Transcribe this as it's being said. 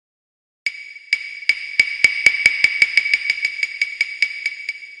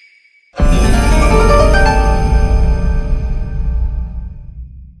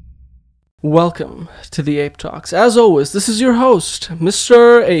Welcome to the Ape Talks. As always, this is your host,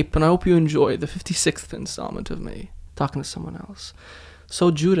 Mr. Ape, and I hope you enjoy the 56th installment of me talking to someone else. So,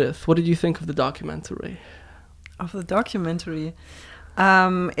 Judith, what did you think of the documentary? Of the documentary?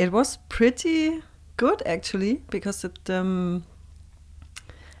 It was pretty good, actually, because it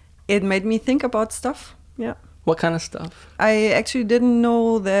made me think about stuff. Yeah. What kind of stuff? I actually didn't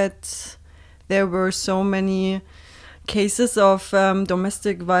know that there were so many cases of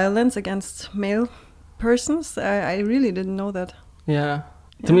domestic violence against male persons. I really didn't know that. Yeah.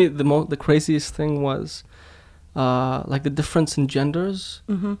 To me, the craziest thing was like the difference in genders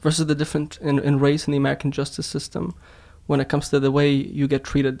versus the difference in race in the American justice system when it comes to the way you get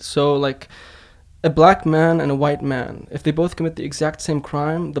treated. So, like, a black man and a white man, if they both commit the exact same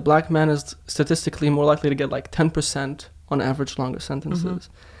crime, the black man is statistically more likely to get like 10% on average longer sentences.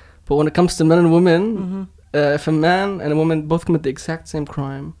 But when it comes to men and women, if a man and a woman both commit the exact same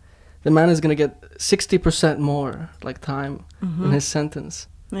crime, the man is going to get 60% more like time in his sentence.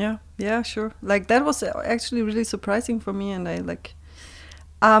 Yeah, sure. Like, that was actually really surprising for me, and I like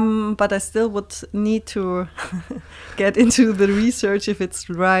but I still would need to get into the research if it's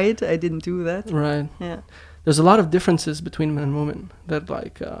right. I didn't do that. Right. Yeah. There's a lot of differences between men and women that,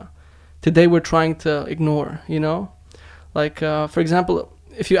 like, today we're trying to ignore, you know? Like, for example,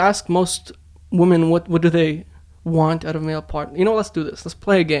 if you ask most women what do they want out of a male partner, you know, let's do this. Let's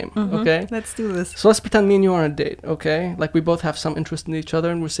play a game, okay? Let's do this. So let's pretend me and you are on a date, okay? Like, we both have some interest in each other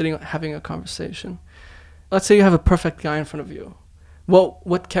and we're sitting having a conversation. Let's say you have a perfect guy in front of you. Well,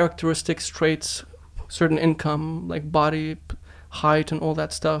 what characteristics, traits, certain income, like body, height, and all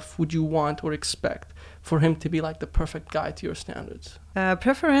that stuff would you want or expect for him to be like the perfect guy to your standards?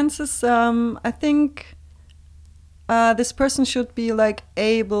 Preferences, I think this person should be like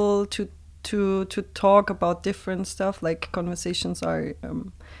able to talk about different stuff. Like, conversations are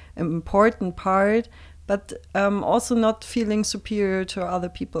an important part, but also not feeling superior to other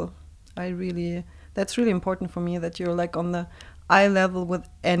people. That's really important for me, that you're like on the eye level with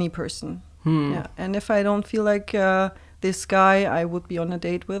any person. Yeah. And if I don't feel like this guy I would be on a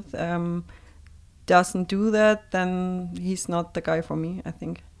date with doesn't do that, then he's not the guy for me, I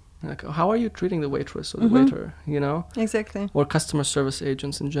think. Like, how are you treating the waitress or the waiter, you know? Exactly. Or customer service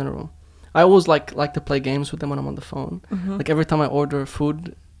agents in general. I always like to play games with them when I'm on the phone. Like, every time I order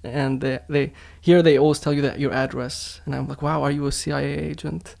food and they always tell you that your address, and I'm like, wow, are you a CIA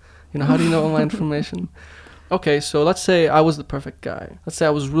agent? You know, how do you know all my information? Okay, so let's say I was the perfect guy. Let's say I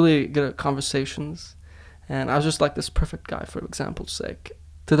was really good at conversations, and I was just like this perfect guy, for example's sake,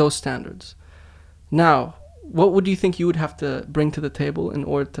 to those standards. Now, what would you think you would have to bring to the table in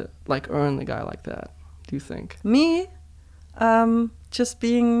order to, like, earn a guy like that, do you think? Me? Just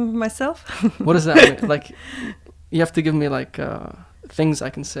being myself. What does that mean? Like, you have to give me, like, things I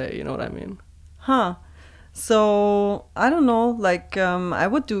can say, you know what I mean? So, I don't know, like, I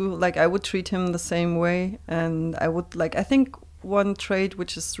would treat him the same way, and I think one trait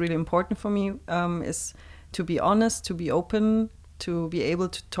which is really important for me is to be honest, to be open, to be able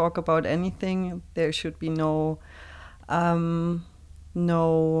to talk about anything. There should be no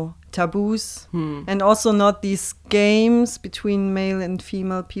taboos, and also not these games between male and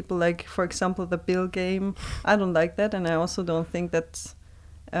female people, like, for example, the bill game. I don't like that, and I also don't think that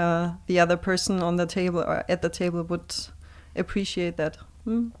the other person on the table or at the table would appreciate that.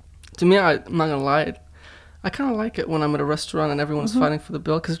 To me, I'm not gonna lie, I kind of like it when I'm at a restaurant and everyone's fighting for the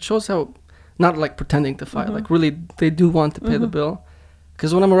bill, because it shows how, not like pretending to fight, like really they do want to pay the bill.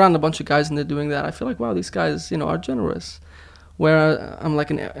 Because when I'm around a bunch of guys and they're doing that, I feel like, wow, these guys, you know, are generous. Where I'm like,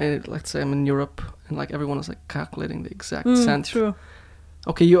 let's say I'm in Europe and like everyone is like calculating the exact cent. True.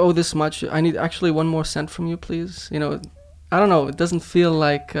 Okay, you owe this much. I need actually 1 more cent from you, please. You know, I don't know. It doesn't feel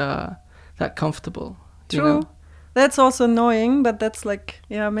like that comfortable. True. You know? That's also annoying, but that's like,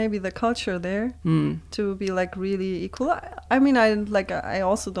 yeah, maybe the culture there to be like really equal. I mean, I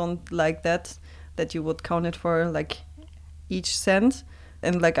also don't like that you would count it for like each cent.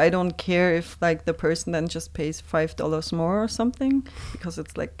 And like, I don't care if like the person then just pays $5 more or something, because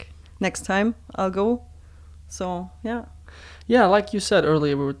it's like, next time I'll go. So, yeah. Yeah, like you said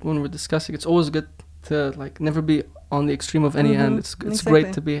earlier when we were discussing, it's always good to like never be on the extreme of any end. It's exactly.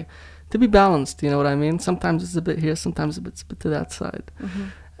 Great to be balanced, you know what I mean? Sometimes it's a bit here, sometimes it's a bit to that side.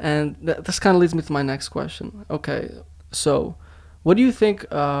 And this kind of leads me to my next question. Okay, so what do you think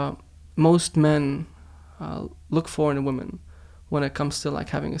most men look for in a woman when it comes to like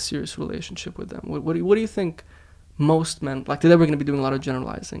having a serious relationship with them? What do you think most men, like today we're going to be doing a lot of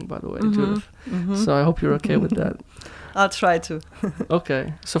generalizing, by the way, Judith. So I hope you're okay with that. I'll try to.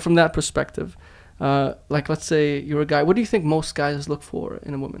 Okay, so from that perspective, like let's say you're a guy, what do you think most guys look for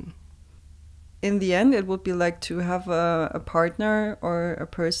in a woman? in the end, it would be like to have a partner or a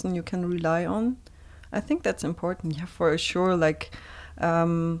person you can rely on. I think that's important. Yeah, for sure. Like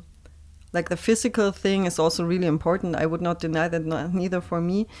the physical thing is also really important. I would not deny that, neither for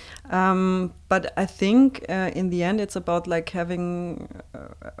me. But I think in the end, it's about like having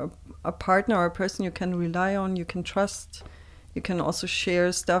a partner or a person you can rely on, you can trust. You can also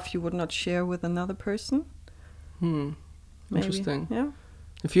share stuff you would not share with another person. Maybe. Interesting. Yeah.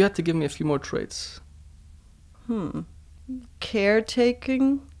 If you had to give me a few more traits.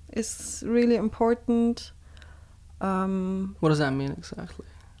 Caretaking is really important. What does that mean exactly?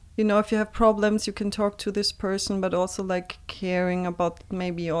 You know, if you have problems, you can talk to this person, but also like caring about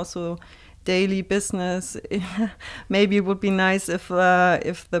maybe also daily business. Maybe it would be nice if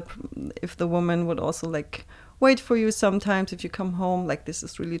the woman would also like wait for you sometimes if you come home. Like, this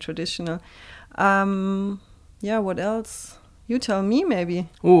is really traditional. Yeah, what else? You tell me, maybe.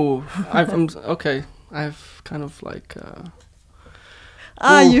 Ooh, I'm okay. I've kind of like.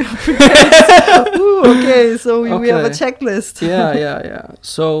 You. Ooh, okay, so we have a checklist. Yeah.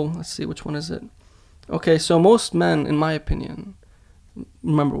 So let's see, which one is it? Okay, so most men, in my opinion,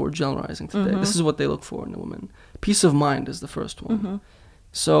 remember we're generalizing today. This is what they look for in a woman. Peace of mind is the first one.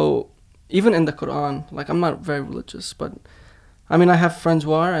 So even in the Quran, like, I'm not very religious, but I mean, I have friends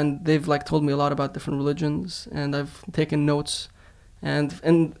who are, and they've like told me a lot about different religions, and I've taken notes. And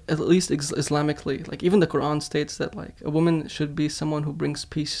at least Islamically, like, even the Quran states that like a woman should be someone who brings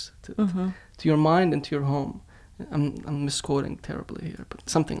peace to your mind and to your home. I'm misquoting terribly here, but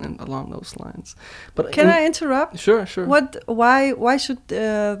something along those lines. But can I interrupt? Sure. Why should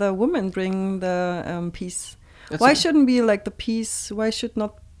the woman bring the peace? Why shouldn't be like the peace? Why should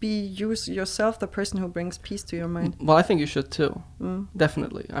not be yourself the person who brings peace to your mind? Well, I think you should too.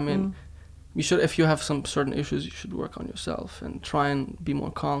 Definitely. I mean. You should, if you have some certain issues, you should work on yourself and try and be more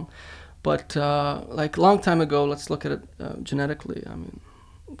calm. But like a long time ago, let's look at it genetically. I mean,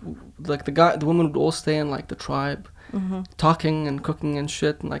 like the women would all stay in like the tribe, talking and cooking and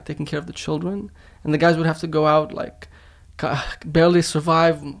shit, and like taking care of the children. And the guys would have to go out, like barely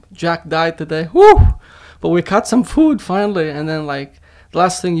survive. Jack died today. Woo! But we caught some food finally, and then like. The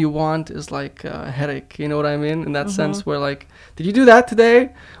last thing you want is like a headache, you know what I mean? In that sense, where like, did you do that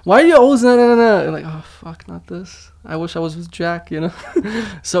today? Why are you always no? And like, oh fuck, not this. I wish I was with Jack, you know.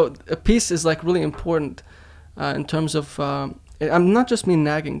 So a peace is like really important in terms of. I'm not just mean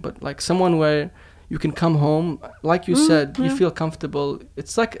nagging, but like someone where you can come home, like you said, you feel comfortable.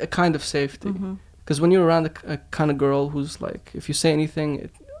 It's like a kind of safety, because when you're around a kind of girl who's like, if you say anything,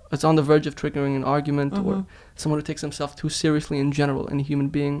 it's on the verge of triggering an argument, or someone who takes himself too seriously in general, any human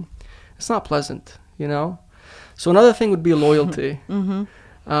being. It's not pleasant, you know? So another thing would be loyalty.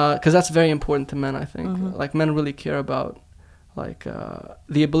 Because that's very important to men, I think. Like, men really care about, like,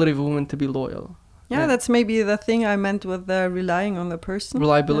 the ability of a woman to be loyal. Yeah, that's maybe the thing I meant with relying on the person.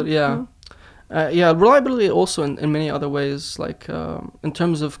 Reliability, yeah. Reliability also in many other ways, like, in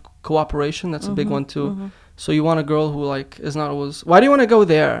terms of cooperation, that's a big one, too. So you want a girl who like is not always. Why do you want to go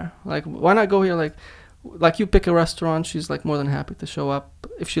there? Like, why not go here? Like you pick a restaurant, she's like more than happy to show up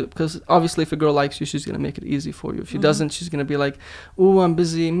because obviously if a girl likes you, she's gonna make it easy for you. If she doesn't, she's gonna be like, "Ooh, I'm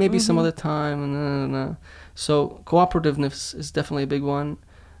busy. Maybe some other time." And so cooperativeness is definitely a big one.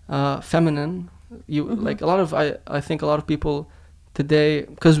 Feminine, like a lot of I think a lot of people today,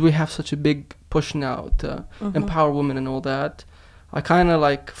 because we have such a big push now to empower women and all that. I kind of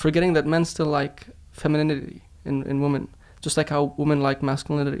like forgetting that men still like femininity in women, just like how women like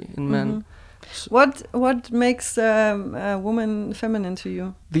masculinity in men. So what makes a woman feminine to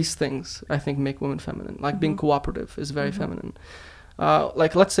you? These things I think make women feminine. Like being cooperative is very feminine.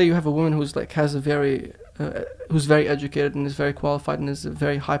 Like, let's say you have a woman who's like has a very who's very educated and is very qualified and is a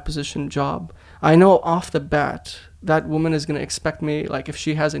very high position job. I know off the bat that woman is going to expect me, like if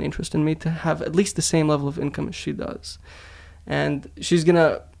she has an interest in me, to have at least the same level of income as she does. And she's going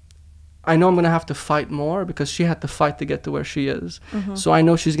to, I know I'm going to have to fight more because she had to fight to get to where she is. So I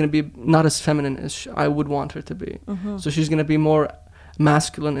know she's going to be not as feminine as I would want her to be. So she's going to be more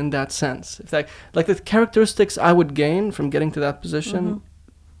masculine in that sense. If that, like the characteristics I would gain from getting to that position,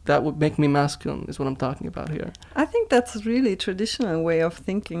 that would make me masculine is what I'm talking about here. I think that's a really traditional way of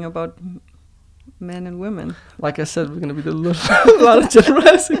thinking about men and women. Like I said, we're going to be doing a lot of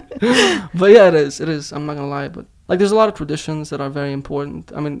generalizing. But yeah, it is. I'm not going to lie, but like there's a lot of traditions that are very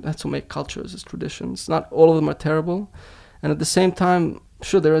important. I mean, that's what make cultures, is traditions. Not all of them are terrible. And at the same time,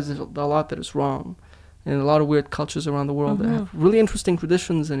 sure, there is a lot that is wrong. And a lot of weird cultures around the world that have really interesting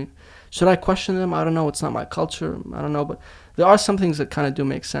traditions. And should I question them? I don't know. It's not my culture. I don't know. But there are some things that kind of do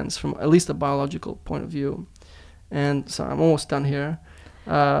make sense from at least a biological point of view. And so I'm almost done here.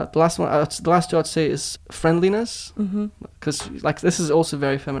 The last two I'd say is friendliness, because like this is also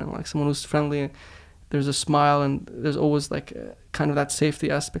very feminine. Like someone who's friendly, there's a smile, and there's always like kind of that safety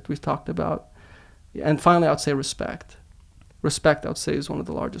aspect we've talked about. And finally, I'd say respect. Respect, I would say, is one of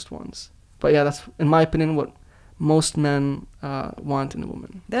the largest ones. But yeah, that's in my opinion what most men want in a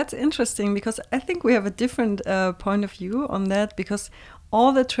woman. That's interesting, because I think we have a different point of view on that. Because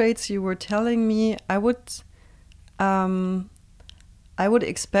all the traits you were telling me, I would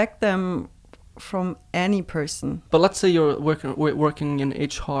expect them from any person. But let's say you're working in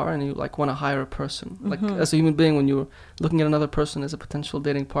HR and you like want to hire a person. Like as a human being, when you're looking at another person as a potential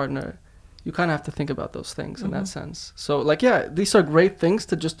dating partner, you kind of have to think about those things in that sense. So like, yeah, these are great things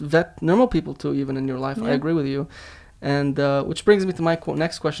to just vet normal people to even in your life. Yeah. I agree with you. And which brings me to my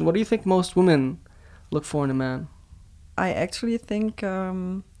next question. What do you think most women look for in a man? I actually think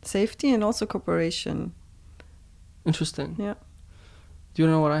safety and also cooperation. Interesting. Yeah. Do you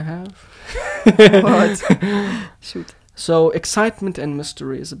know what I have? What? Shoot. So excitement and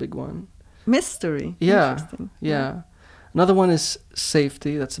mystery is a big one. Mystery? Yeah. Yeah. Another one is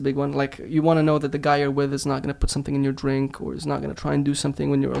safety. That's a big one. Like you want to know that the guy you're with is not going to put something in your drink, or is not going to try and do something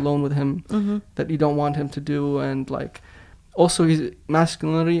when you're alone with him that you don't want him to do. And like also his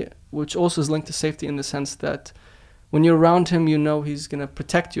masculinity, which also is linked to safety in the sense that when you're around him, you know he's going to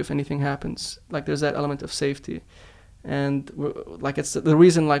protect you if anything happens. Like there's that element of safety. And like it's the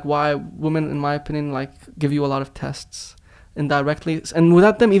reason like why women, in my opinion, like give you a lot of tests indirectly and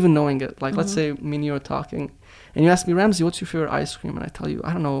without them even knowing it. Like let's say me and you are talking and you ask me, Ramsey, what's your favorite ice cream? And I tell you,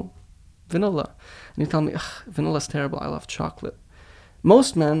 I don't know, vanilla. And you tell me, vanilla's terrible, I love chocolate.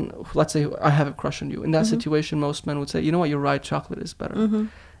 Most men, let's say I have a crush on you. In that situation, most men would say, you know what, you're right, chocolate is better.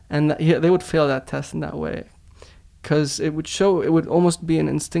 And they would fail that test in that way. Because it would almost be an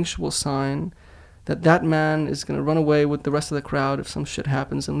instinctual sign that man is going to run away with the rest of the crowd if some shit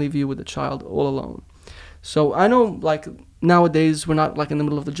happens and leave you with the child all alone. So I know, like, nowadays we're not, like, in the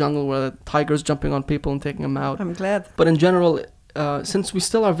middle of the jungle where the tiger's jumping on people and taking them out. I'm glad. But in general, since we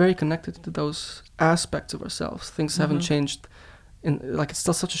still are very connected to those aspects of ourselves, things haven't changed. It's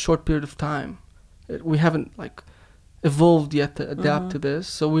still such a short period of time. We haven't, like, evolved yet to adapt to this,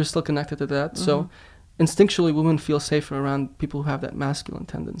 so we're still connected to that. So instinctually, women feel safer around people who have that masculine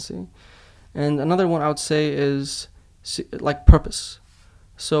tendency. And another one I would say is like purpose.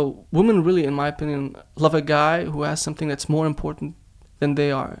 So women really, in my opinion, love a guy who has something that's more important than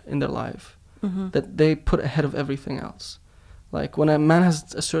they are in their life, that they put ahead of everything else. Like when a man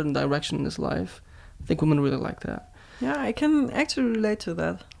has a certain direction in his life, I think women really like that. Yeah, I can actually relate to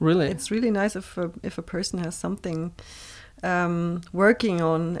that. Really? It's really nice if a person has something working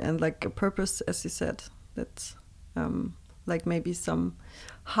on and like a purpose, as you said, that's like maybe some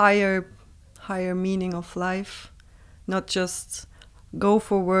higher meaning of life, not just go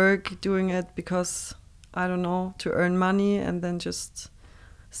for work, doing it because, I don't know, to earn money and then just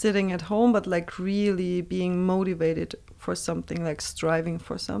sitting at home, but like really being motivated for something, like striving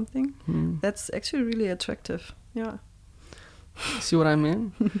for something. That's actually really attractive. Yeah. See what I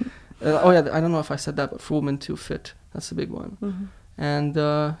mean? Oh yeah, I don't know if I said that, but for women too, fit. That's a big one. And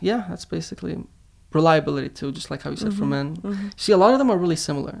yeah, that's basically reliability too, just like how you said for men. See, a lot of them are really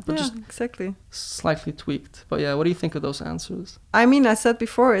similar, but just exactly slightly tweaked. But yeah, what do you think of those answers? I mean, I said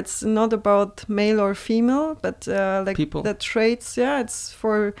before, it's not about male or female, but like people. The traits. Yeah, it's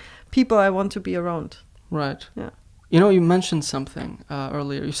for people I want to be around. Right. Yeah. You know, you mentioned something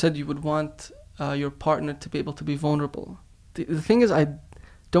earlier. You said you would want your partner to be able to be vulnerable. The thing is, I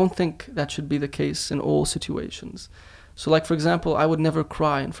don't think that should be the case in all situations. So, like, for example, I would never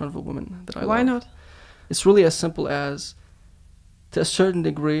cry in front of a woman that I love. Why not? It's really as simple as, to a certain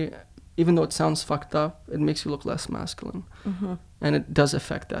degree, even though it sounds fucked up, it makes you look less masculine. And it does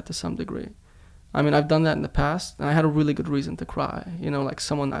affect that to some degree. I mean, I've done that in the past, and I had a really good reason to cry. You know, like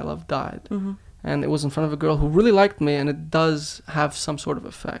someone I love died. And it was in front of a girl who really liked me, and it does have some sort of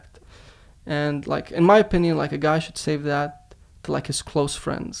effect. And, like, in my opinion, like, a guy should save that to, like, his close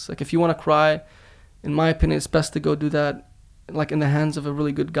friends. Like, if you want to cry, in my opinion, it's best to go do that, like, in the hands of a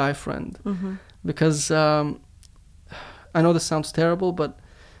really good guy friend. Because I know this sounds terrible, but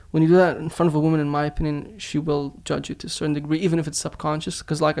when you do that in front of a woman, in my opinion, she will judge you to a certain degree, even if it's subconscious.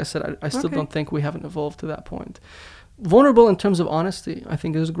 Because like I said, I still don't think we haven't evolved to that point. Vulnerable in terms of honesty, I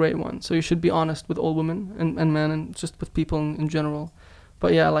think is a great one. So you should be honest with all women and men and just with people in general.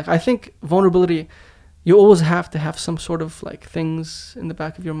 But yeah, like, I think vulnerability, you always have to have some sort of, like, things in the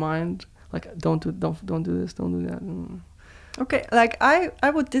back of your mind. Like, don't do this, don't do that. Okay, like I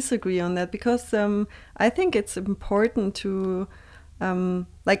would disagree on that, because I think it's important to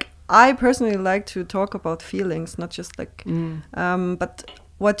like I personally like to talk about feelings, not just like. But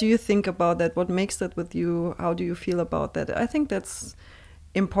what do you think about that? What makes that with you? How do you feel about that? I think that's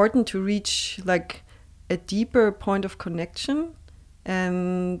important to reach like a deeper point of connection,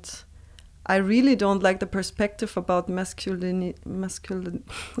 and I really don't like the perspective about masculinity.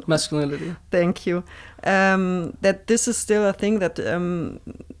 Thank you. That this is still a thing that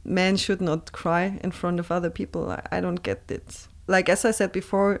men should not cry in front of other people. I don't get it. Like as I said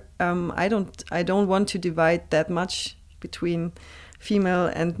before, I don't want to divide that much between female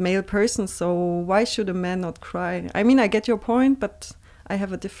and male persons. So why should a man not cry? I mean, I get your point, but I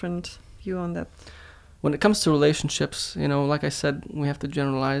have a different view on that. When it comes to relationships, you know, like I said, we have to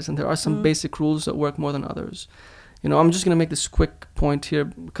generalize, and there are some basic rules that work more than others. You know, I'm just going to make this quick point here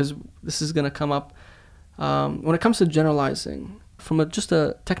because this is going to come up. When it comes to generalizing, from just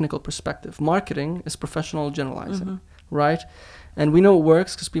a technical perspective, marketing is professional generalizing, right? And we know it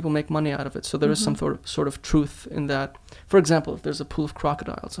works because people make money out of it. So there is some sort of truth in that. For example, if there's a pool of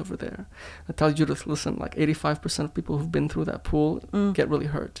crocodiles over there, I tell Judith, listen, like 85% of people who've been through that pool get really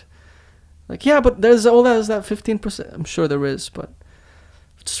hurt. Like, yeah, but there's that 15%. I'm sure there is, but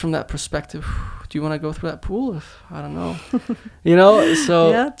just from that perspective, do you want to go through that pool? I don't know. You know, so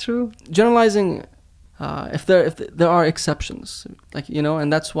yeah, true. Generalizing, if there are exceptions, like, you know,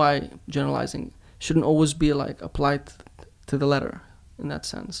 and that's why generalizing shouldn't always be like applied to the letter in that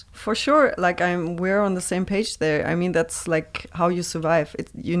sense. For sure, like we're on the same page there. I mean, that's like how you survive.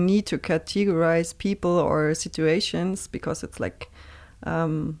 You need to categorize people or situations because it's like.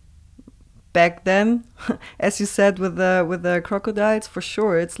 Back then, as you said with the crocodiles, for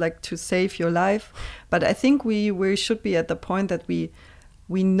sure, it's like to save your life. But I think we should be at the point that we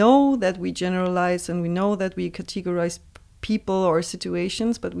know that we generalize and we know that we categorize people or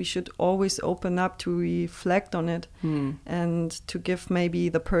situations, but we should always open up to reflect on it and to give maybe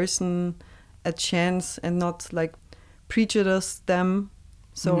the person a chance and not like prejudice them.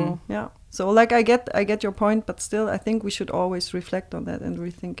 So yeah, so like I get your point, but still I think we should always reflect on that and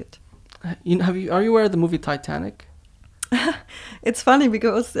rethink it. Are you aware of the movie Titanic? It's funny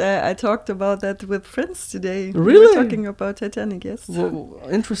because I talked about that with friends today. Really? We were talking about Titanic, yes. Well,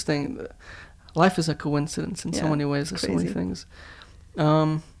 interesting. Life is a coincidence in so many ways. There's so many things.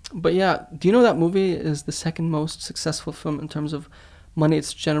 But yeah, do you know that movie is the second most successful film in terms of money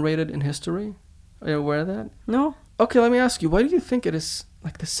it's generated in history? Are you aware of that? No. Okay, let me ask you, why do you think it is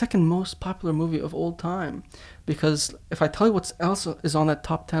like the second most popular movie of all time? Because if I tell you what else is on that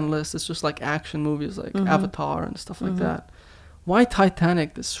top 10 list, it's just like action movies like Avatar and stuff like that. Why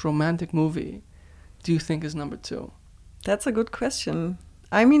Titanic, this romantic movie, do you think is number 2? That's a good question.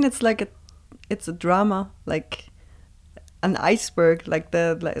 I mean, it's like it's a drama, like an iceberg, like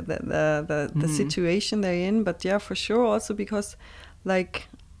the situation they're in. But yeah, for sure, also because like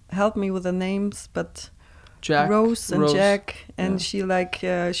help me with the names, but Rose and Jack, and she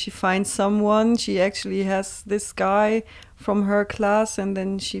she finds someone. She actually has this guy from her class, and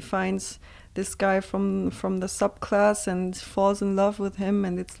then she finds this guy from the subclass and falls in love with him,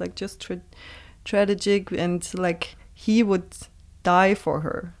 and it's like just tragic, and like he would die for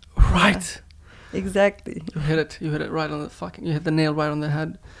her. Right. Exactly. You hit it right on you hit the nail right on the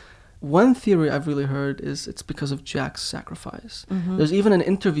head. One theory I've really heard is it's because of Jack's sacrifice. There's even an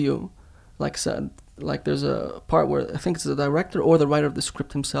interview, like there's a part where I think it's the director or the writer of the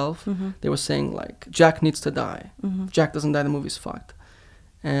script himself. They were saying like Jack needs to die. If Jack doesn't die, the movie's fucked.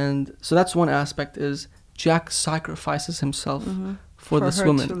 And so that's one aspect, is Jack sacrifices himself for this her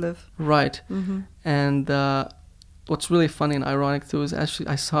woman to live. Right. And what's really funny and ironic too is actually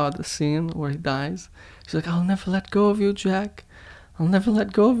I saw the scene where he dies. She's like, I'll never let go of you, Jack. I'll never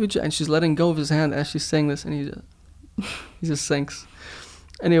let go of you, Jack. And she's letting go of his hand as she's saying this, and he just sinks.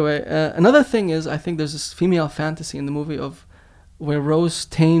 Anyway, another thing is I think there's this female fantasy in the movie of where Rose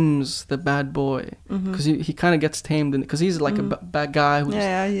tames the bad boy, because he kind of gets tamed because he's like a bad guy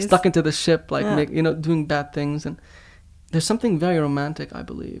who's stuck into the ship, like doing bad things. And there's something very romantic, I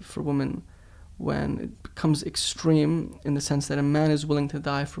believe, for women when it becomes extreme in the sense that a man is willing to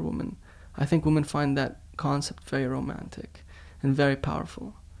die for a woman. I think women find that concept very romantic and very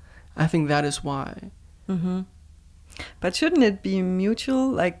powerful. I think that is why. But shouldn't it be mutual?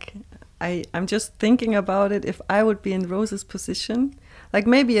 Like, I'm just thinking about it. If I would be in Rose's position, like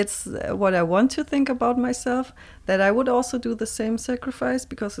maybe it's what I want to think about myself, that I would also do the same sacrifice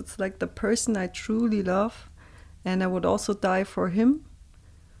because it's like the person I truly love, and I would also die for him.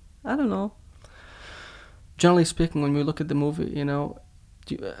 I don't know. Generally speaking, when we look at the movie, you know,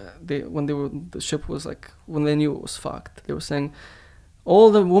 when the ship was like, when they knew it was fucked, they were saying,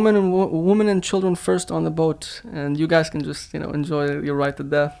 all the women and children first on the boat, and you guys can just enjoy your right to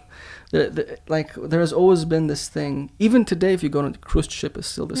death. Like there has always been this thing. Even today, if you go on a cruise ship, it's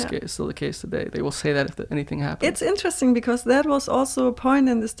still still the case today. They will say that if anything happens. It's interesting because that was also a point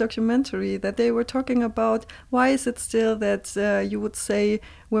in this documentary that they were talking about. Why is it still that you would say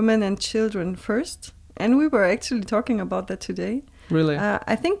women and children first? And we were actually talking about that today. Really?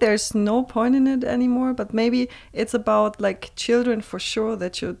 I think there's no point in it anymore, but maybe it's about like children for sure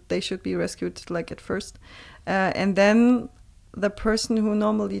that they should be rescued like at first, and then the person who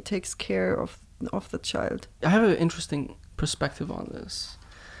normally takes care of the child. I have an interesting perspective on this.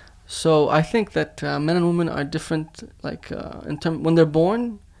 So I think that men and women are different. Like when they're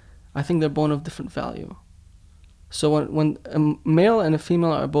born, I think they're born of different value. So when a male and a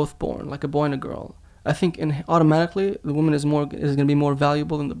female are both born, like a boy and a girl, I think automatically the woman is going to be more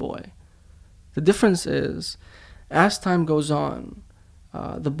valuable than the boy. The difference is, as time goes on,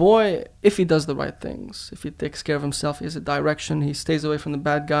 the boy, if he does the right things, if he takes care of himself, he has a direction, he stays away from the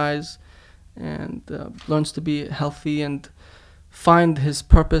bad guys, and learns to be healthy and find his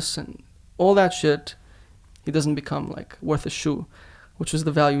purpose and all that shit, he doesn't become like worth a shoe, which is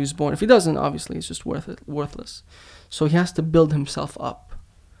the value he's born. If he doesn't, obviously he's just worthless. So he has to build himself up.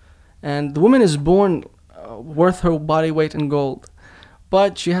 And the woman is born worth her body weight in gold,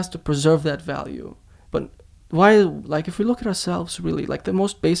 but she has to preserve that value. But why, like if we look at ourselves really, like the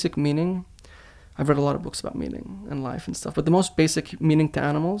most basic meaning, I've read a lot of books about meaning and life and stuff, but the most basic meaning to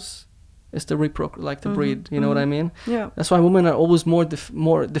animals is to to breed, you know what I mean? Yeah. That's why women are always more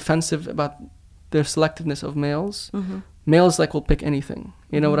defensive about their selectiveness of males. Males will pick anything,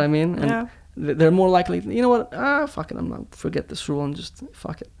 you know what I mean? And they're more likely, you know what, fuck it, I'm not, forget this rule and just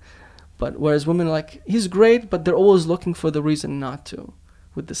fuck it. But whereas women he's great, but they're always looking for the reason not to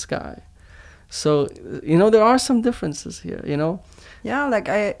with this guy. So, there are some differences here, Yeah, like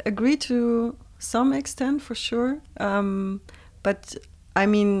I agree to some extent for sure. But I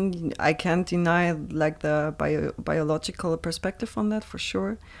mean, I can't deny like the biological perspective on that for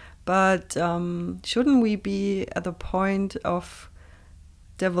sure. But shouldn't we be at a point of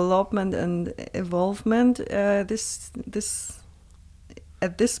development and evolvement at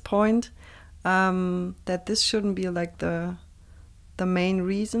this point, that this shouldn't be like the main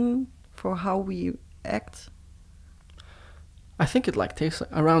reason for how we act? I think it takes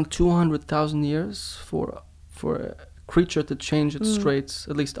around 200,000 years for a creature to change its traits,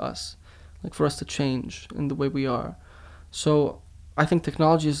 at least us, for us to change in the way we are. So I think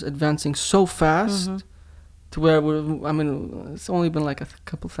technology is advancing so fast to where it's only been a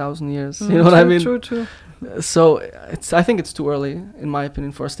couple thousand years. You know what I mean? True. So I think it's too early, in my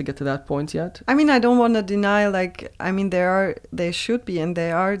opinion, for us to get to that point yet. I mean, I don't want to deny, there should be, and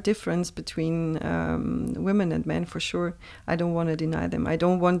there are difference between women and men for sure. I don't want to deny them. I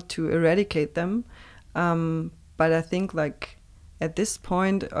don't want to eradicate them. But I think at this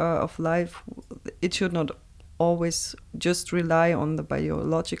point of life, it should not always just rely on the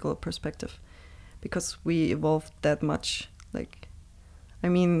biological perspective, because we evolved that much. I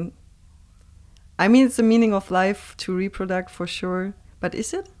mean, it's the meaning of life to reproduce for sure, but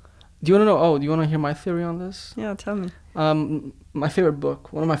is it? Do you want to know? Do you want to hear my theory on this? Yeah, tell me. My favorite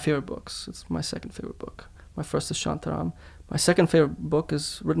book, one of my favorite books. It's my second favorite book. My first is Shantaram. My second favorite book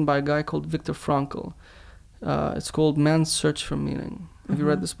is written by a guy called Viktor Frankl. It's called Man's Search for Meaning. Have you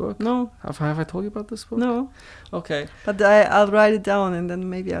read this book? No. Have I told you about this book? No. Okay. But I'll write it down and then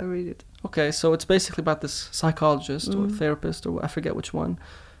maybe I'll read it. Okay, so it's basically about this psychologist or therapist, or I forget which one.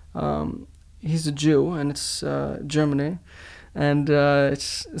 He's a Jew, and it's Germany, and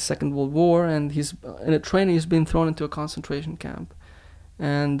it's the Second World War, and he's in a training. He's been thrown into a concentration camp,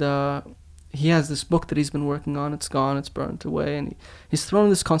 and he has this book that he's been working on. It's gone, it's burnt away, and he's thrown in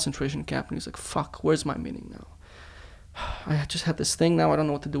this concentration camp, and he's like, fuck, where's my meaning now? I just had this thing, now I don't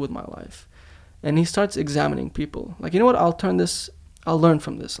know what to do with my life. And he starts examining people. You know what, I'll learn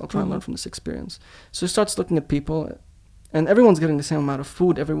from this. I'll try and learn from this experience. So he starts looking at people, and everyone's getting the same amount of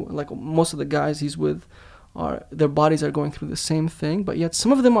food. Most of the guys he's with, their bodies are going through the same thing, but yet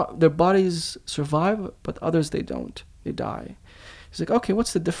some of them, their bodies survive, but others they don't. They die. He's like, okay,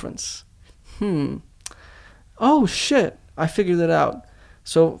 what's the difference? Oh shit, I figured it out.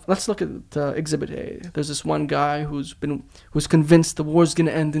 So let's look at Exhibit A. There's this one guy who's convinced the war's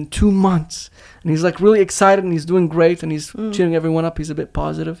gonna end in 2 months, and he's really excited, and he's doing great, and he's cheering everyone up. He's a bit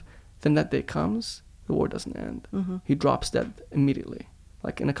positive. Then that day comes, the war doesn't end. He drops dead immediately,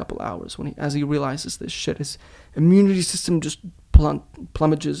 in a couple hours. As he realizes this shit, his immunity system just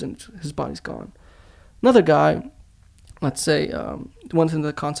plummetes, and his body's gone. Another guy, let's say, went into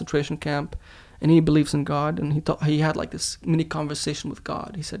the concentration camp, and he believes in God, and he had like this mini conversation with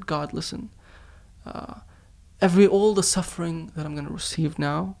God. He said, God, listen, all the suffering that I'm going to receive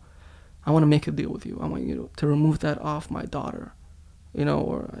now, I want to make a deal with you. I want you to remove that off my daughter,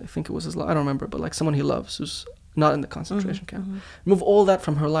 or I think it was I don't remember, but like someone he loves who's not in the concentration camp. Remove all that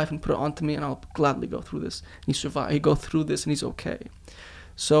from her life and put it onto me, and I'll gladly go through this. And he survived. He go through this, and he's okay.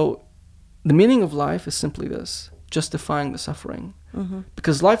 So the meaning of life is simply this: justifying the suffering.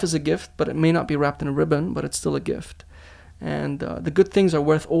 Because life is a gift, but it may not be wrapped in a ribbon, but it's still a gift. And the good things are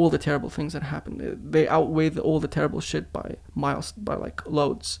worth all the terrible things that happen. They outweigh all the terrible shit by miles, by like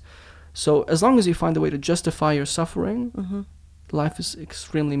loads. So as long as you find a way to justify your suffering, life is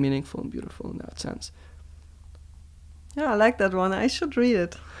extremely meaningful and beautiful in that sense. Yeah, I like that one. I should read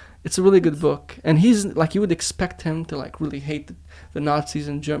it. It's a really good book. And he's like, you would expect him to like really hate the Nazis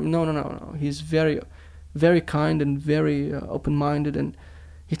in Germany. No. He's very, very kind and very open-minded. And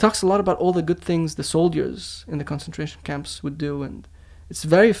he talks a lot about all the good things the soldiers in the concentration camps would do. And it's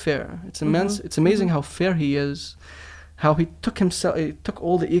very fair. It's immense. It's amazing how fair he is. How he took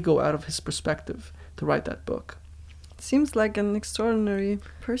all the ego out of his perspective to write that book. Seems like an extraordinary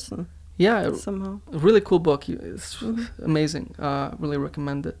person. Yeah, somehow. A really cool book. It's amazing. Really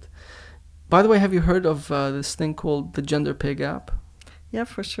recommend it. By the way, have you heard of this thing called the gender pay gap? Yeah,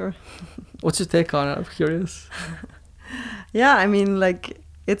 for sure. What's your take on it? I'm curious. Yeah, I mean, like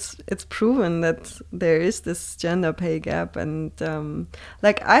it's proven that there is this gender pay gap, and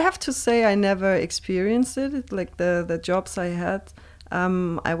like I have to say, I never experienced it. Like the jobs I had,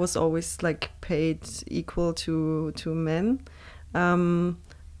 I was always like paid equal to men.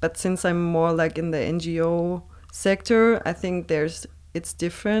 But since I'm more like in the NGO sector, I think it's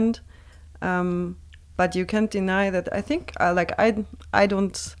different. But you can't deny that. I think I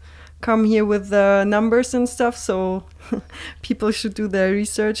don't come here with the numbers and stuff, so people should do their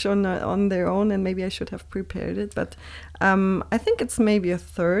research on their own, and maybe I should have prepared it. But I think it's maybe a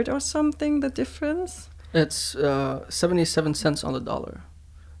third or something, the difference. It's 77 cents on the dollar.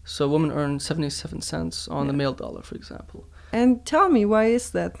 So women earn 77 cents on the male dollar, for example. And tell me, why is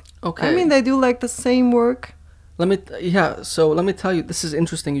that? Okay. I mean, they do like the same work. So let me tell you, this is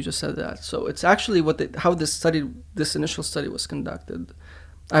interesting you just said that. So it's actually how this initial study was conducted.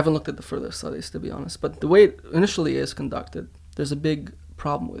 I haven't looked at the further studies, to be honest, but the way it initially is conducted, there's a big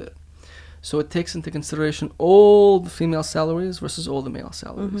problem with it. So it takes into consideration all the female salaries versus all the male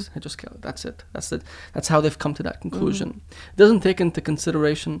salaries. That's it. That's how they've come to that conclusion. It doesn't take into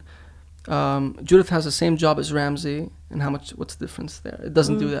consideration Judith has the same job as Ramsey, and what's the difference there? It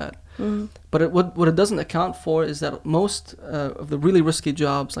doesn't do that. But what it doesn't account for is that most of the really risky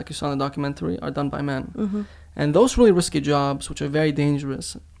jobs, like you saw in the documentary, are done by men. And those really risky jobs, which are very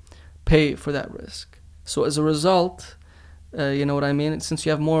dangerous, pay for that risk. So as a result, you know what I mean? Since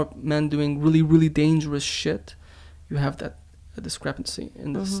you have more men doing really, really dangerous shit, you have that discrepancy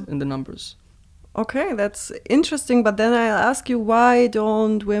in the numbers. Okay, that's interesting, but then I'll ask you, why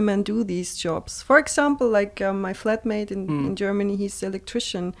don't women do these jobs? For example, like my flatmate in Germany, he's an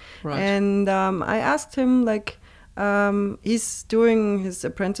electrician. Right. And I asked him, like, he's doing his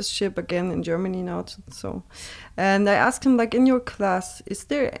apprenticeship again in Germany now. And I asked him, like, in your class, is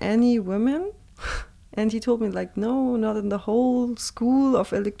there any women? And he told me, like, no, not in the whole school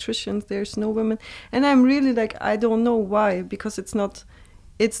of electricians, there's no women. And I'm really like, I don't know why, because it's not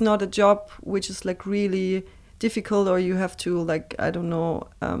a job which is like really difficult, or you have to, like, I don't know,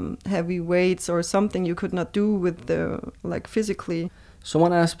 heavy weights or something you could not do with like physically. So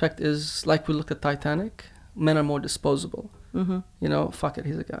one aspect is, like we looked at Titanic, men are more disposable. You know, fuck it,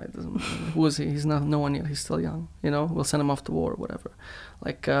 he's a guy. Who is he? He's not no one yet. He's still young. You know, we'll send him off to war or whatever.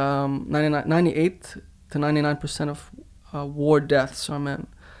 Like 98 to 99% of war deaths are men.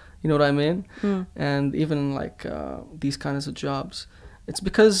 You know what I mean? And even like these kinds of jobs, it's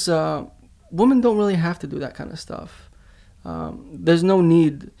because women don't really have to do that kind of stuff. There's no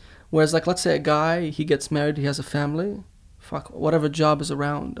need. Whereas, like, let's say a guy, he gets married, he has a family. Fuck, whatever job is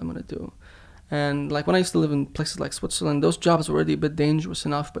around, I'm gonna do. And like when I used to live in places like Switzerland, those jobs were already a bit dangerous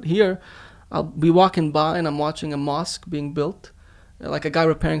enough. But here, I'll be walking by and I'm watching a mosque being built, like a guy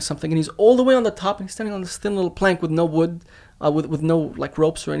repairing something, and he's all the way on the top and he's standing on this thin little plank with no wood, with no like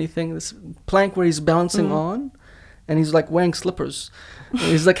ropes or anything. This plank where he's balancing on, and he's like wearing slippers. And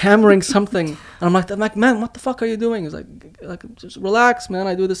he's like hammering something, and I'm like, man, what the fuck are you doing? He's like, just relax, man.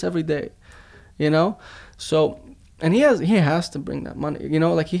 I do this every day, you know. So. And he has to bring that money, you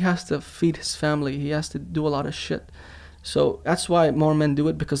know, like he has to feed his family. He has to do a lot of shit. So that's why more men do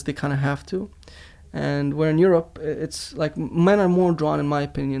it, because they kind of have to. And where in Europe, it's like men are more drawn, in my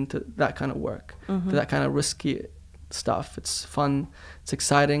opinion, to that kind of work, to that kind of risky stuff. It's fun, it's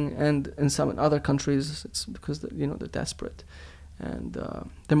exciting, and in some other countries, it's because they're desperate, and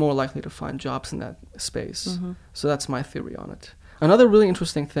they're more likely to find jobs in that space. So that's my theory on it. Another really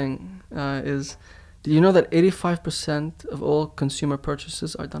interesting thing is, do you know that 85% of all consumer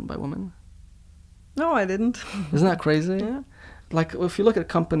purchases are done by women? No, I didn't. Isn't that crazy? Yeah. Like, if you look at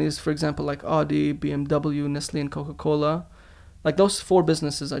companies, for example, like Audi, BMW, Nestle, and Coca-Cola, like those 4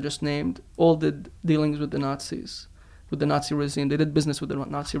 businesses I just named, all did dealings with the Nazis, with the Nazi regime. They did business with the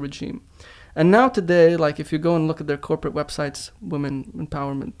Nazi regime. And now today, like, if you go and look at their corporate websites, women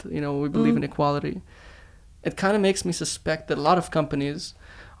empowerment, we believe in equality, it kind of makes me suspect that a lot of companies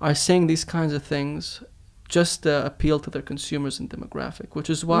are saying these kinds of things just to appeal to their consumers and demographic, which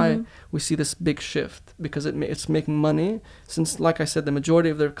is why we see this big shift, because it's making money, since, like I said, the majority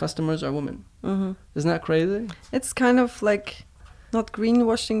of their customers are women. Isn't that crazy? It's kind of like not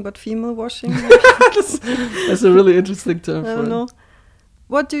greenwashing, but female washing. That's a really interesting term I for don't it. know.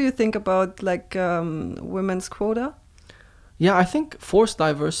 What do you think about like women's quota? Yeah, I think forced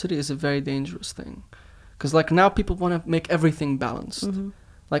diversity is a very dangerous thing, because like now people want to make everything balanced.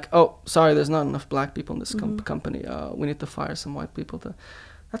 Like, oh, sorry, there's not enough black people in this company. We need to fire some white people.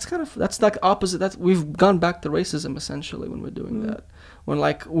 That's like opposite. We've gone back to racism essentially when we're doing that. When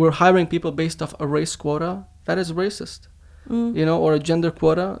like we're hiring people based off a race quota, that is racist. Or a gender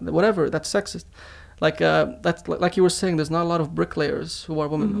quota, whatever. That's sexist. Like that's like you were saying. There's not a lot of bricklayers who are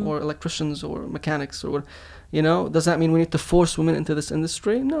women, or electricians, or mechanics, or Does that mean we need to force women into this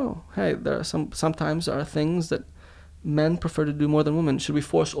industry? No. Hey, there are sometimes there are things that men prefer to do more than women. Should we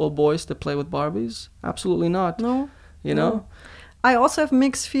force all boys to play with Barbies? Absolutely not. No. No. I also have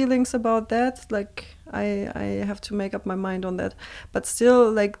mixed feelings about that. Like I have to make up my mind on that. But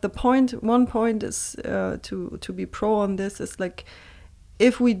still, like one point is to be pro on this is like,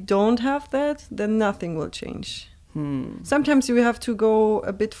 if we don't have that, then nothing will change. Sometimes you have to go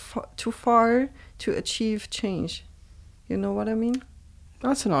a bit too far to achieve change. You know what I mean?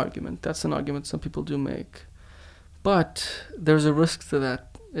 That's an argument. Some people do make. But there's a risk to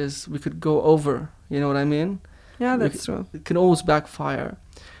that, is we could go over, you know what I mean? Yeah, that's true. It can always backfire.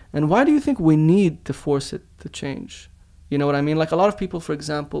 And why do you think we need to force it to change? You know what I mean? Like a lot of people, for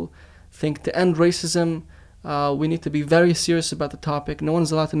example, think to end racism, we need to be very serious about the topic. No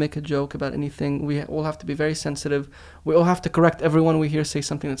one's allowed to make a joke about anything. We all have to be very sensitive. We all have to correct everyone we hear say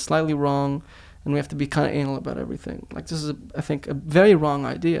something that's slightly wrong. And we have to be kind of anal about everything. Like this is, I think, a very wrong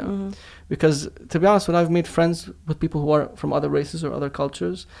idea. Because to be honest, when I've made friends with people who are from other races or other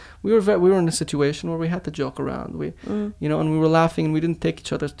cultures, we were in a situation where we had to joke around. And we were laughing, and we didn't take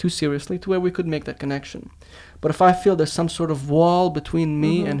each other too seriously, to where we could make that connection. But if I feel there's some sort of wall between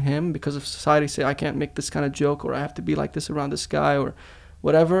me and him because of society, say I can't make this kind of joke, or I have to be like this around this guy, or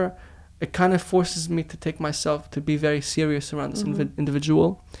whatever, it kind of forces me to take myself to be very serious around this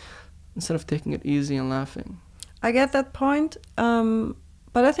individual, instead of taking it easy and laughing. I get that point,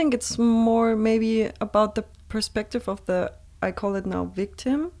 but I think it's more maybe about the perspective of the, I call it now,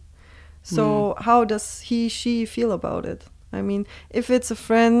 victim. So how does she feel about it? I mean, if it's a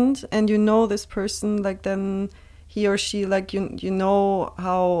friend and you know this person, like then he or she, like you know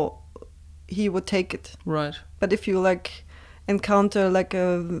how he would take it. Right. But if you like encounter like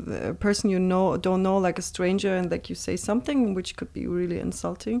a person don't know, like a stranger, and like you say something which could be really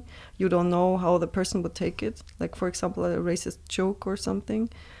insulting, you don't know how the person would take it, like for example a racist joke or something.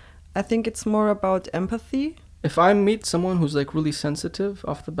 I think it's more about empathy. If I meet someone who's like really sensitive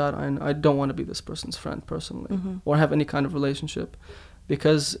off the bat, I don't want to be this person's friend personally, or have any kind of relationship,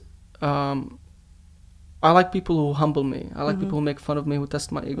 because I like people who humble me. I like people who make fun of me, who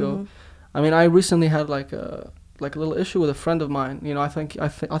test my ego. I mean, I recently had like a little issue with a friend of mine. I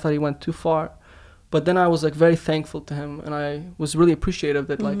thought he went too far, but then I was like very thankful to him, and I was really appreciative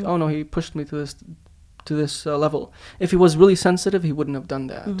that like, oh no, he pushed me to this level. If he was really sensitive, he wouldn't have done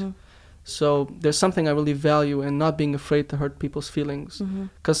that. So there's something I really value in not being afraid to hurt people's feelings,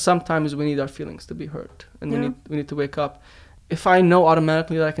 because sometimes we need our feelings to be hurt, and we need to wake up. If I know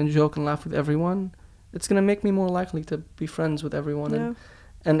automatically that I can joke and laugh with everyone, it's gonna make me more likely to be friends with everyone.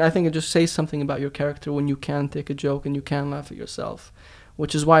 And I think it just says something about your character when you can take a joke and you can laugh at yourself,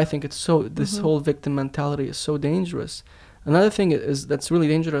 which is why I think it's so, this whole victim mentality is so dangerous. Another thing is that's really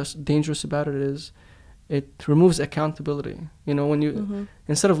dangerous about it is it removes accountability. When you,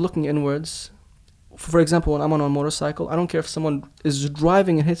 instead of looking inwards, for example, when I'm on a motorcycle, I don't care if someone is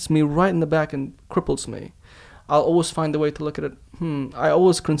driving and hits me right in the back and cripples me. I'll always find a way to look at it. I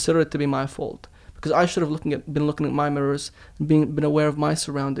always consider it to be my fault, because I should have been looking at my mirrors and been aware of my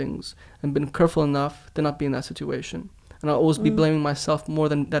surroundings and been careful enough to not be in that situation. and I'll always be blaming myself more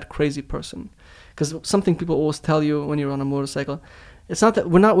than that crazy person. Because something people always tell you when you're on a motorcycle, it's not that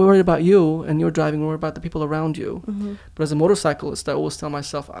we're not worried about you and you're driving, we're worried about the people around you. But as a motorcyclist, I always tell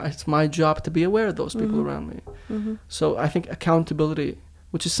myself it's my job to be aware of those people around me. So I think accountability,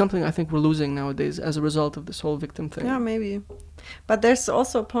 which is something I think we're losing nowadays as a result of this whole victim thing. Yeah, maybe. But there's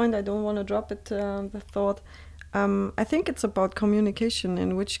also a point, I don't want to drop it, the thought. I think it's about communication,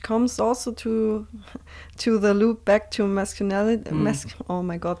 in which comes also to the loop back to masculinity. Oh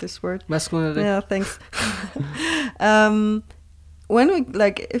my God, this word. Masculinity. Yeah, thanks. When we,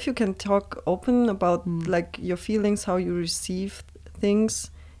 like, if you can talk open about like your feelings, how you receive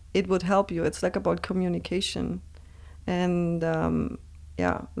things, it would help you. It's like about communication. And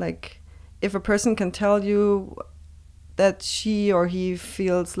yeah, like if a person can tell you that she or he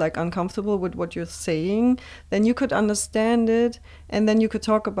feels like uncomfortable with what you're saying, then you could understand it, and then you could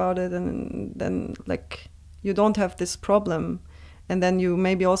talk about it, and then like you don't have this problem. And then you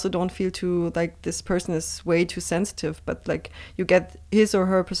maybe also don't feel too like this person is way too sensitive, but like you get his or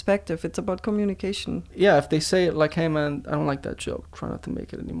her perspective. It's about communication. Yeah, if they say it like, hey man, I don't like that joke, try not to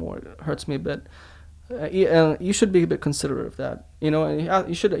make it anymore, it hurts me a bit. You should be a bit considerate of that, you know. And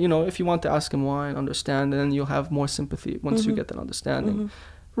you should, you know, if you want to ask him why and understand, then you'll have more sympathy once you get that understanding.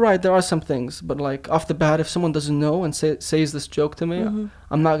 Right, there are some things, but like off the bat, if someone doesn't know and says this joke to me,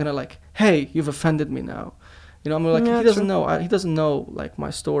 I'm not gonna like, hey, you've offended me now. You know, I'm like, he doesn't know. He doesn't know like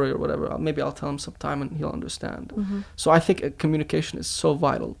my story or whatever. Maybe I'll tell him sometime and he'll understand. So I think communication is so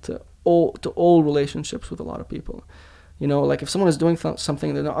vital to all relationships with a lot of people. You know, like if someone is doing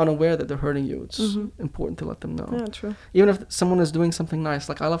something they're unaware that they're hurting you, it's important to let them know. Yeah, true. Even if someone is doing something nice,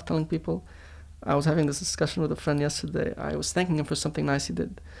 like I love telling people. I was having this discussion with a friend yesterday. I was thanking him for something nice he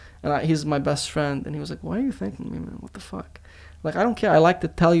did, and he's my best friend. And he was like, "Why are you thanking me, man? What the fuck?" Like, I don't care. I like to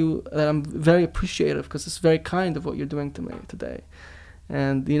tell you that I'm very appreciative because it's very kind of what you're doing to me today.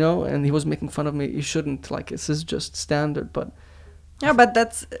 And, you know, and he was making fun of me. You shouldn't, like, this is just standard, but... Yeah, but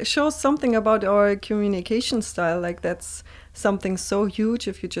that shows something about our communication style. Like, that's something so huge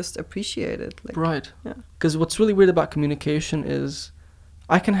if you just appreciate it. Like, right. Yeah. Because what's really weird about communication is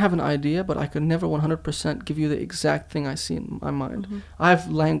I can have an idea, but I could never 100% give you the exact thing I see in my mind. I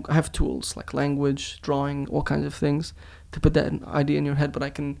have tools, like language, drawing, all kinds of things, to put that idea in your head, but I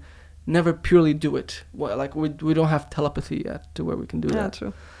can never purely do it. Well, like we don't have telepathy yet to where we can do that. Yeah,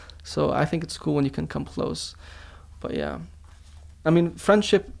 true. So I think it's cool when you can come close. But yeah, I mean,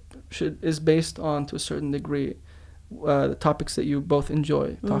 friendship is based on, to a certain degree, the topics that you both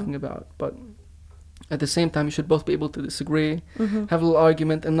enjoy talking about. But at the same time, you should both be able to disagree, have a little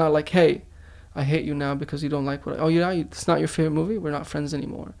argument, and not like, hey, I hate you now because you don't like what it's not your favorite movie, we're not friends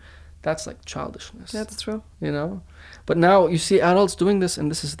anymore. That's like childishness. That's true. You know? But now you see adults doing this,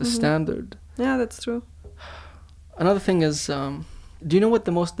 and this is the standard. Yeah, that's true. Another thing is, do you know what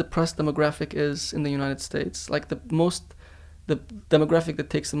the most depressed demographic is in the United States? Like the demographic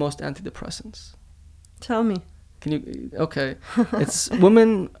that takes the most antidepressants. Tell me. Can you? Okay. It's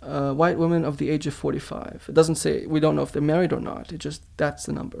women, white women of the age of 45. It doesn't say, we don't know if they're married or not. It just, that's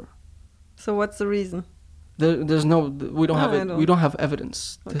the number. So what's the reason? There's no, we don't have it. We don't have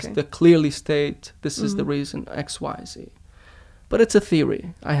evidence to clearly state this is the reason X, Y, Z. But it's a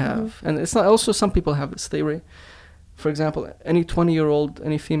theory I have, and it's not. Also, some people have this theory. For example, any 20-year-old,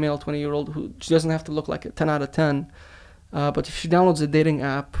 any female 20-year-old who, she doesn't have to look like a 10 out of 10, but if she downloads a dating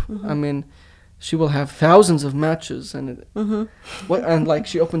app, I mean, she will have thousands of matches, and and like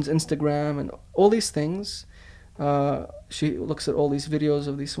she opens Instagram and all these things. She looks at all these videos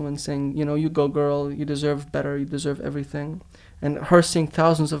of these women saying, you know, you go girl, you deserve better, you deserve everything. And her seeing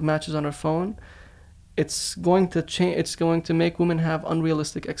thousands of matches on her phone, it's going to change. It's going to make women have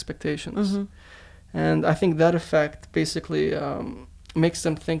unrealistic expectations. And I think that effect basically makes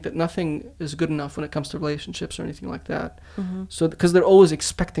them think that nothing is good enough when it comes to relationships or anything like that. So because they're always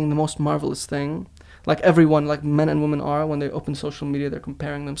expecting the most marvelous thing. Like everyone, like men and women are, when they open social media, they're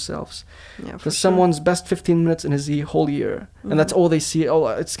comparing themselves. Yeah, for someone's best 15 minutes in his whole year. And that's all they see. Oh,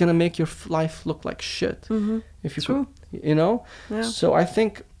 it's going to make your life look like shit. If you, you know? Yeah. So I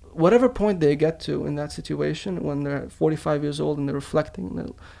think whatever point they get to in that situation, when they're 45 years old and they're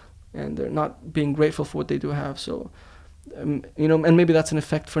reflecting and they're not being grateful for what they do have. So, you know, and maybe that's an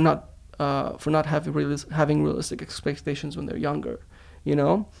effect for not having realistic expectations when they're younger, you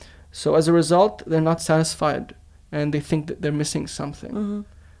know? So as a result, they're not satisfied, and they think that they're missing something.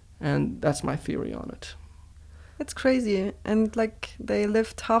 And that's my theory on it. It's crazy. And like they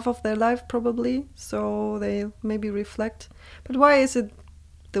lived half of their life probably, so they maybe reflect. But why is it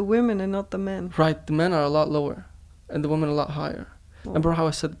the women and not the men? Right, the men are a lot lower, and the women a lot higher. Remember how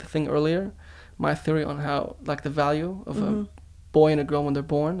I said the thing earlier? my theory on how, like, the value of a boy and a girl when they're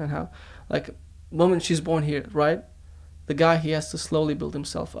born, and how, like, the moment she's born here, right, the guy, he has to slowly build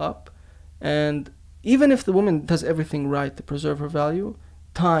himself up. And even if the woman does everything right to preserve her value,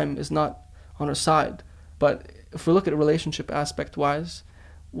 time is not on her side. But if we look at relationship aspect wise,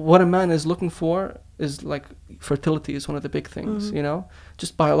 what a man is looking for is, like, fertility is one of the big things, you know,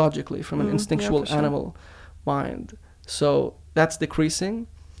 just biologically from an instinctual animal mind. So that's decreasing.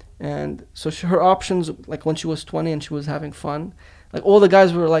 And so her options, like when she was 20 and she was having fun, like all the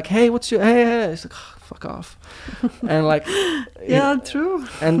guys were like, hey, what's your, hey. It's like, oh, fuck off. And like, yeah, true.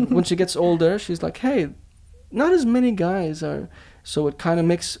 And when she gets older, she's like, hey, not as many guys are. So it kind of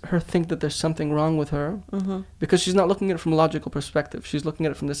makes her think that there's something wrong with her, because she's not looking at it from a logical perspective. She's looking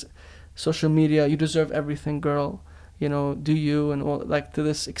at it from this social media, you deserve everything, girl, you know, do you, and all, like, to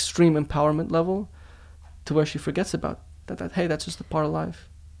this extreme empowerment level, to where she forgets about that hey, that's just a part of life.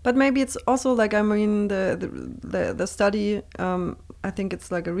 But maybe it's also like, I mean, the study, I think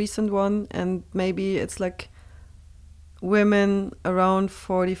it's like a recent one, and maybe it's like women around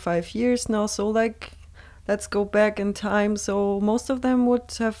 45 years now, so like, let's go back in time. So most of them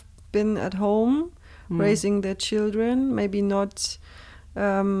would have been at home raising their children, maybe not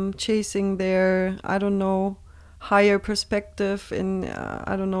chasing their, I don't know, higher perspective in,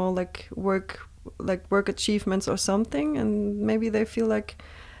 I don't know, like work achievements or something. And maybe they feel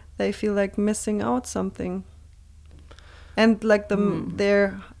like missing out something. And like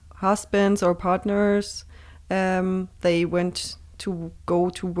their husbands or partners, they went to go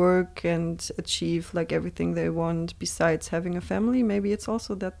to work and achieve like everything they want besides having a family. Maybe it's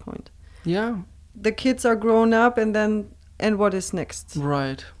also that point. Yeah. The kids are grown up, and what is next?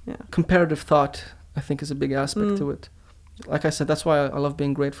 Right. Yeah. Comparative thought, I think, is a big aspect to it. Like I said, that's why I love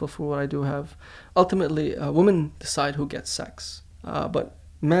being grateful for what I do have. Ultimately, women decide who gets sex, but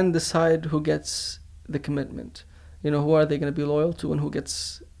men decide who gets the commitment. You know, who are they going to be loyal to, and who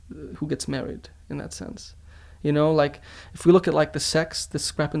gets married in that sense. You know, like, if we look at like the sex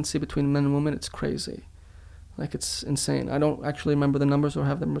discrepancy between men and women, it's crazy. Like, it's insane. I don't actually remember the numbers or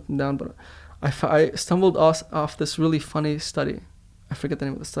have them written down, but I stumbled off this really funny study. I forget the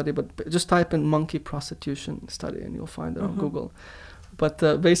name of the study, but just type in monkey prostitution study and you'll find it on Google. But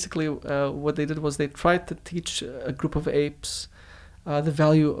basically what they did was they tried to teach a group of apes the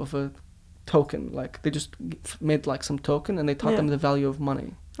value of a token. Like, they just made like some token and they taught them the value of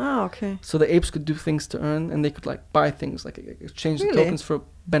money. Oh, okay. So the apes could do things to earn, and they could like buy things, like exchange the tokens for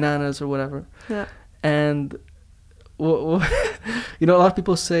bananas or whatever. Yeah. And you know, a lot of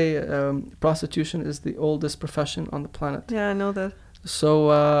people say prostitution is the oldest profession on the planet. Yeah, I know that.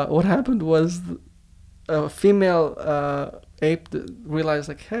 So what happened was a female ape realized,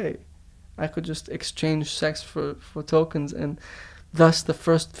 like, hey, I could just exchange sex for tokens, and thus the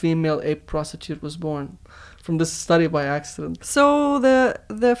first female ape prostitute was born from this study by accident. So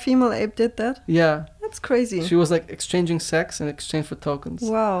the female ape did that? Yeah. That's crazy. She was like exchanging sex in exchange for tokens.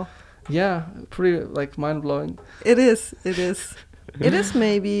 Wow. Yeah, pretty like mind-blowing. It is. It is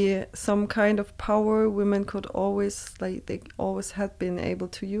maybe some kind of power women could always, like, they always had been able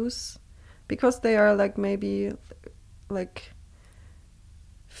to use, because they are like maybe like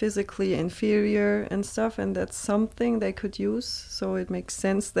physically inferior and stuff, and that's something they could use. So it makes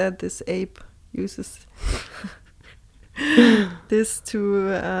sense that this ape uses this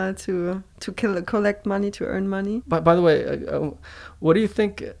to collect money, to earn money. By the way, what do you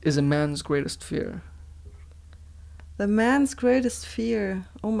think is a man's greatest fear? The man's greatest fear.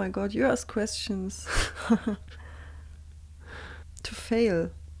 Oh my God, you ask questions. To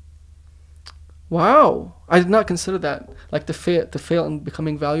fail. Wow, I did not consider that. Like to fail in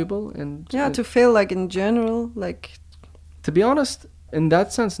becoming valuable, and to fail like in general, like. To be honest, in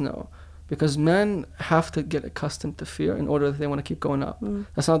that sense, no. Because men have to get accustomed to fear in order that they want to keep going up.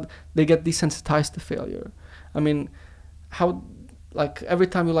 That's not, they get desensitized to failure. I mean, how, like, every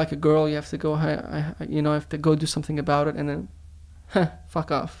time you like a girl, you have to go, I have to go do something about it, and then,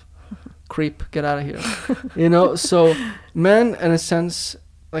 fuck off. Creep, get out of here. You know, so men, in a sense,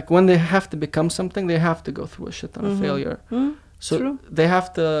 like, when they have to become something, they have to go through a shit ton of failure. So true. They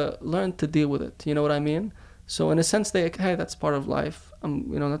have to learn to deal with it. You know what I mean? So in a sense, hey, that's part of life.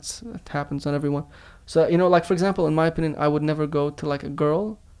 You know, that happens on everyone. So, you know, like, for example, in my opinion, I would never go to like a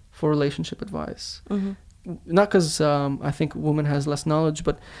girl for relationship advice. Not because I think a woman has less knowledge,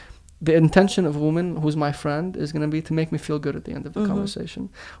 but the intention of a woman who's my friend is going to be to make me feel good at the end of the conversation.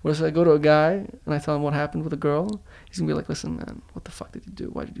 Whereas I go to a guy and I tell him what happened with a girl, he's going to be like, listen, man, what the fuck did you do?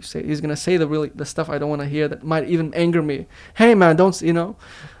 Why did you say it? He's going to say the stuff I don't want to hear that might even anger me. Hey, man, don't, you know.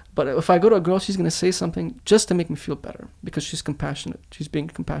 But if I go to a girl, she's gonna say something just to make me feel better because she's compassionate. She's being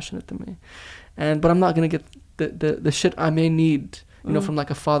compassionate to me, but I'm not gonna get the shit I may need, you know, from like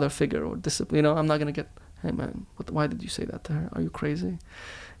a father figure or discipline. You know, I'm not gonna get, hey man, why did you say that to her? Are you crazy?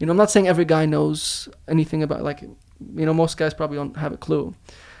 You know, I'm not saying every guy knows anything about, like, you know, most guys probably don't have a clue,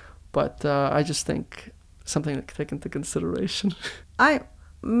 but I just think something to take into consideration. I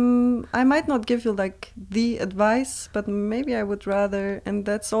might not give you like the advice, but maybe I would rather, and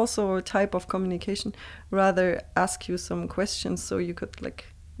that's also a type of communication, rather ask you some questions so you could like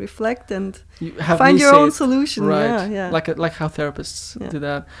reflect and find your own solution. Right. Yeah. Like how therapists do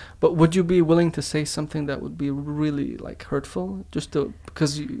that. But would you be willing to say something that would be really like hurtful, just to,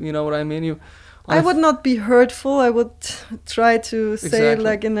 because you know what I mean? I would not be hurtful. I would try to say it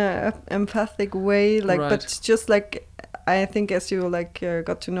like in a empathic way, like, but just like, I think as you like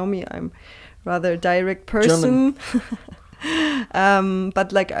got to know me, I'm rather a direct person.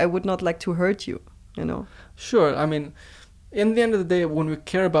 But like, I would not like to hurt you, you know. Sure. I mean, in the end of the day, when we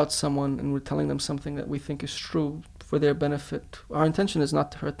care about someone and we're telling them something that we think is true for their benefit, our intention is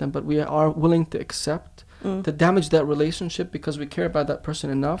not to hurt them, but we are willing to accept to damage that relationship because we care about that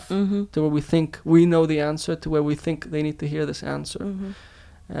person enough to where we think we know the answer, to where we think they need to hear this answer.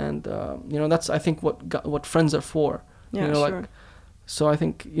 And you know, that's, I think, what friends are for. Yeah, you know, sure. like, so I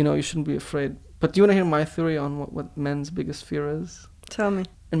think, you know, you shouldn't be afraid. But do you want to hear my theory on what men's biggest fear is? Tell me.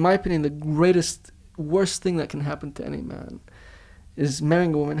 In my opinion, the worst thing that can happen to any man is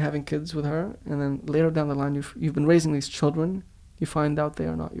marrying a woman, having kids with her, and then later down the line, you've been raising these children, you find out they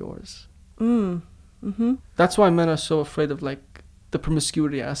are not yours. That's why men are so afraid of like the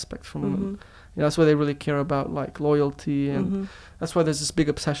promiscuity aspect from women. You know, that's why they really care about like loyalty, and that's why there's this big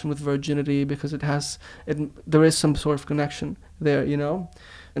obsession with virginity, because there is some sort of connection there, you know.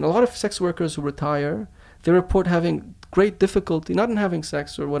 And a lot of sex workers who retire, they report having great difficulty, not in having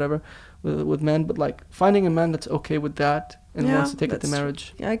sex or whatever with men, but like finding a man that's okay with that and wants to take it to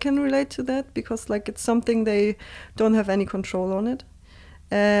marriage. Yeah, I can relate to that, because like it's something they don't have any control on it.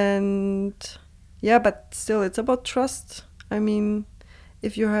 And yeah, but still it's about trust. I mean,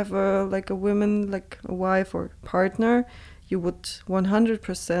 if you have a woman, like a wife or partner, you would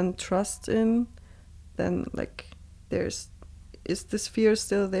 100% trust in, then like is this fear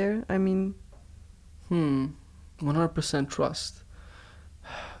still there? I mean, 100% trust.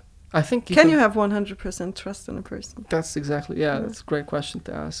 I think you have 100% trust in a person? That's exactly, that's a great question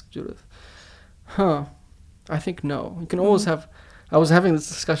to ask, Judith. I think no. You can always have, I was having this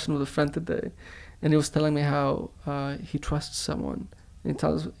discussion with a friend today, and he was telling me how he trusts someone. And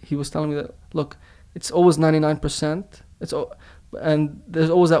he was telling me that, look, it's always 99%. And there's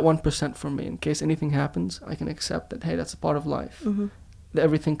always that 1% for me. In case anything happens, I can accept that, hey, that's a part of life. That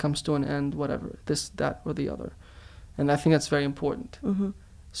everything comes to an end, whatever, this, that, or the other. And I think that's very important.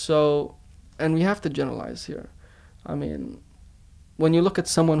 So, and we have to generalize here. I mean, when you look at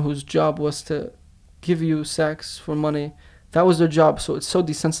someone whose job was to give you sex for money, that was their job. So it's so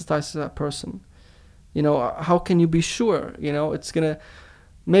desensitized to that person. You know, how can you be sure? You know, it's gonna,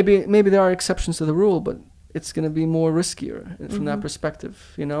 maybe there are exceptions to the rule, but it's gonna be more riskier from that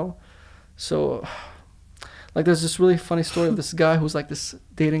perspective, you know? So, like, there's this really funny story of this guy who's like this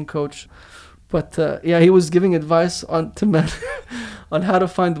dating coach, but he was giving advice to men on how to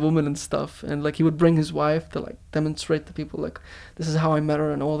find women and stuff, and like he would bring his wife to like demonstrate to people like, this is how I met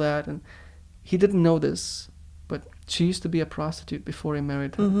her and all that, and he didn't know this, but she used to be a prostitute before he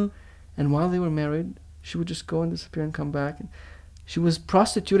married her. And while they were married, she would just go and disappear and come back. And she was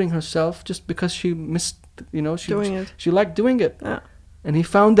prostituting herself just because she missed, you know, she liked doing it. Yeah. And he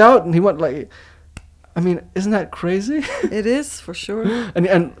found out, and he went like, I mean, isn't that crazy? It is, for sure.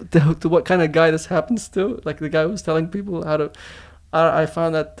 and to what kind of guy this happens to? Like the guy who was telling people how to, I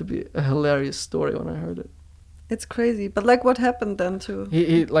found that to be a hilarious story when I heard it. It's crazy. But like, what happened then to?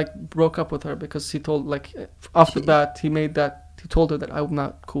 He like broke up with her because he told, like, off the bat, he told her that I'm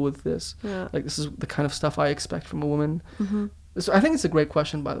not cool with this. Yeah. Like, this is the kind of stuff I expect from a woman. So I think it's a great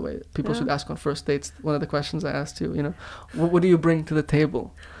question, by the way. People should ask on first dates. One of the questions I asked you, you know, what do you bring to the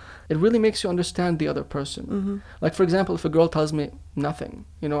table? It really makes you understand the other person. Like, for example, if a girl tells me nothing,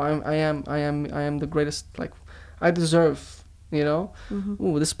 you know, I am the greatest, like, I deserve, you know,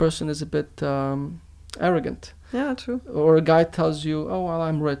 ooh, this person is a bit arrogant. Yeah, true. Or a guy tells you, oh, well,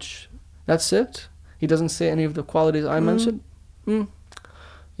 I'm rich. That's it? He doesn't say any of the qualities I mentioned? You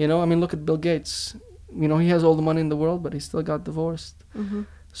know, I mean, look at Bill Gates. You know, he has all the money in the world, but he still got divorced.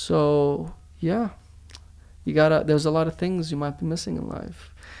 So, yeah, there's a lot of things you might be missing in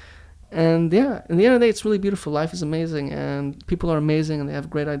life. And yeah, in the end of the day, it's really beautiful. Life is amazing, and people are amazing, and they have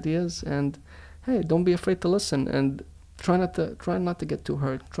great ideas. And hey, don't be afraid to listen. And try not to get too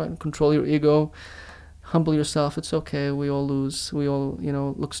hurt. Try and control your ego. Humble yourself. It's okay. We all lose. We all,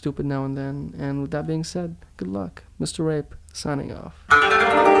 look stupid now and then. And with that being said, good luck. Mr. Ape, signing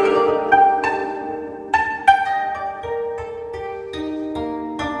off.